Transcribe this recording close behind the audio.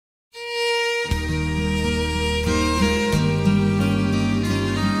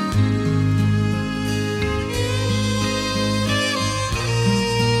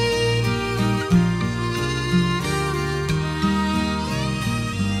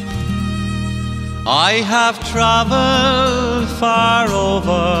I have traveled far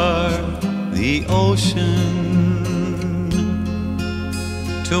over the ocean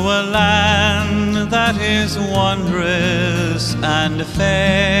to a land that is wondrous and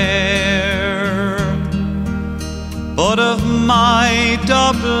fair, but of my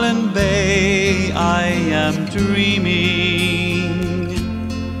Dublin Bay I am dreaming,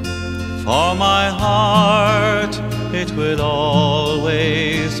 for my heart it will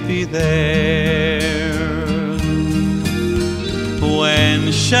always be there.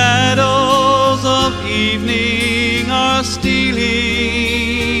 When shadows of evening are stealing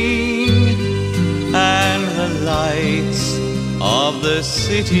and the lights of the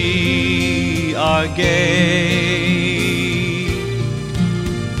city are gay,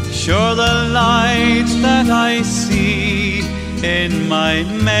 sure the lights that I see in my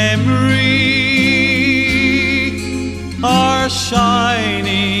memory are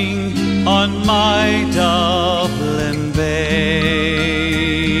shining on my Dublin Bay.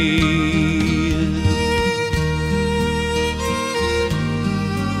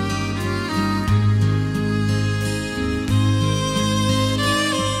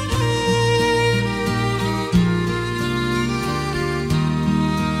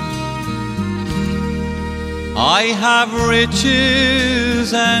 I have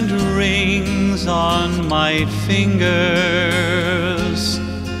riches and rings on my fingers,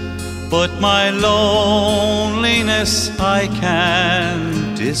 but my loneliness I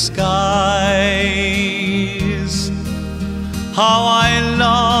can't disguise. How I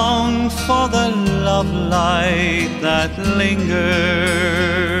long for the love light that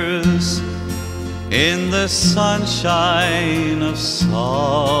lingers in the sunshine of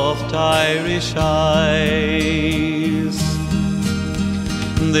soft Irish eyes.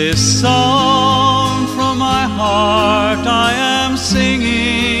 This song from my heart I am singing,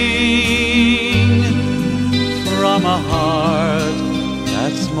 from a heart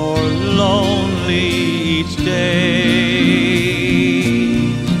that's more lonely each day.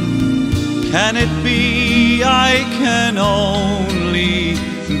 Can it be I can only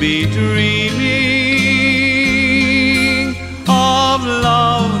be dreaming of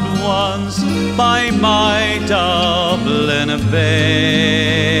loved ones by my Dublin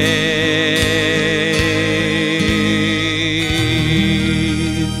Bay?